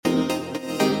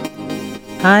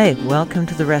Hi, welcome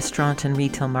to the Restaurant and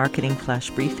Retail Marketing Flash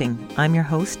Briefing. I'm your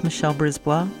host, Michelle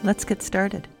Brisbois. Let's get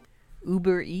started.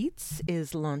 Uber Eats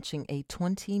is launching a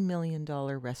 $20 million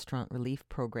restaurant relief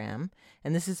program,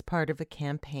 and this is part of a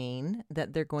campaign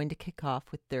that they're going to kick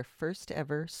off with their first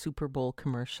ever Super Bowl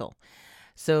commercial.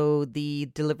 So the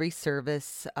delivery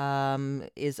service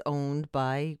is owned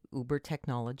by Uber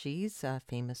Technologies,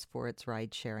 famous for its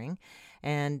ride sharing,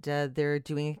 and they're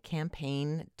doing a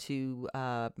campaign to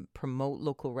promote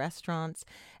local restaurants,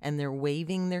 and they're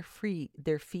waiving their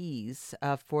fees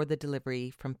for the delivery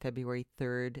from February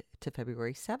 3rd to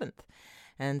February 7th.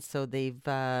 And so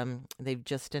they've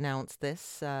just announced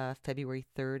this. February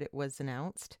 3rd it was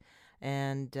announced.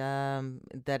 And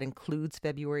that includes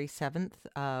February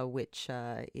 7th, which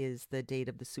is the date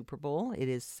of the Super Bowl. It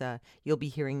is you'll be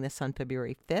hearing this on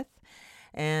February 5th.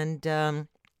 And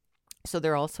so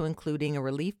they're also including a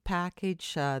relief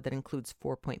package that includes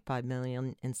 $4.5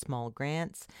 million in small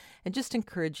grants, and just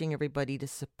encouraging everybody to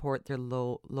support their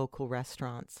local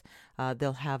restaurants.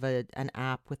 They'll have an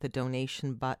app with a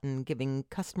donation button, giving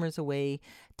customers a way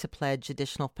to pledge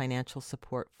additional financial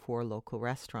support for local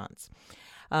restaurants.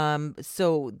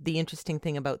 So the interesting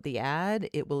thing about the ad,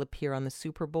 it will appear on the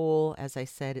Super Bowl. As I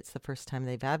said, it's the first time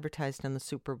they've advertised on the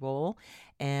Super Bowl,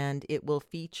 and it will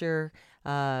feature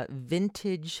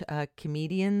vintage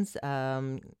comedians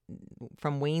from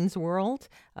Wayne's World.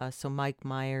 So Mike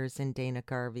Myers and Dana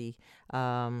Carvey,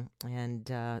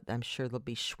 and I'm sure they'll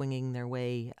be swinging their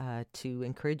way to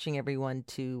encouraging everyone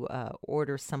to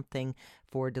order something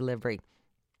for delivery.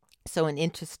 So an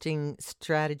interesting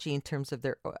strategy in terms of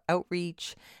their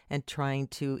outreach and trying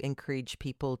to encourage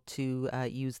people to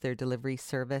use their delivery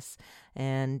service.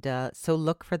 And so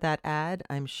look for that ad.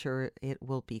 I'm sure it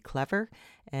will be clever,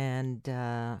 and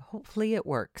hopefully it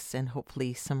works, and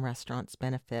hopefully some restaurants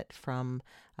benefit from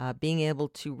being able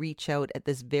to reach out at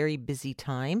this very busy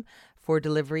time for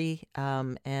delivery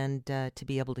and to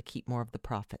be able to keep more of the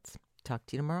profits. Talk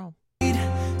to you tomorrow.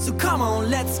 So come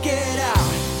on, let's get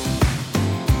out.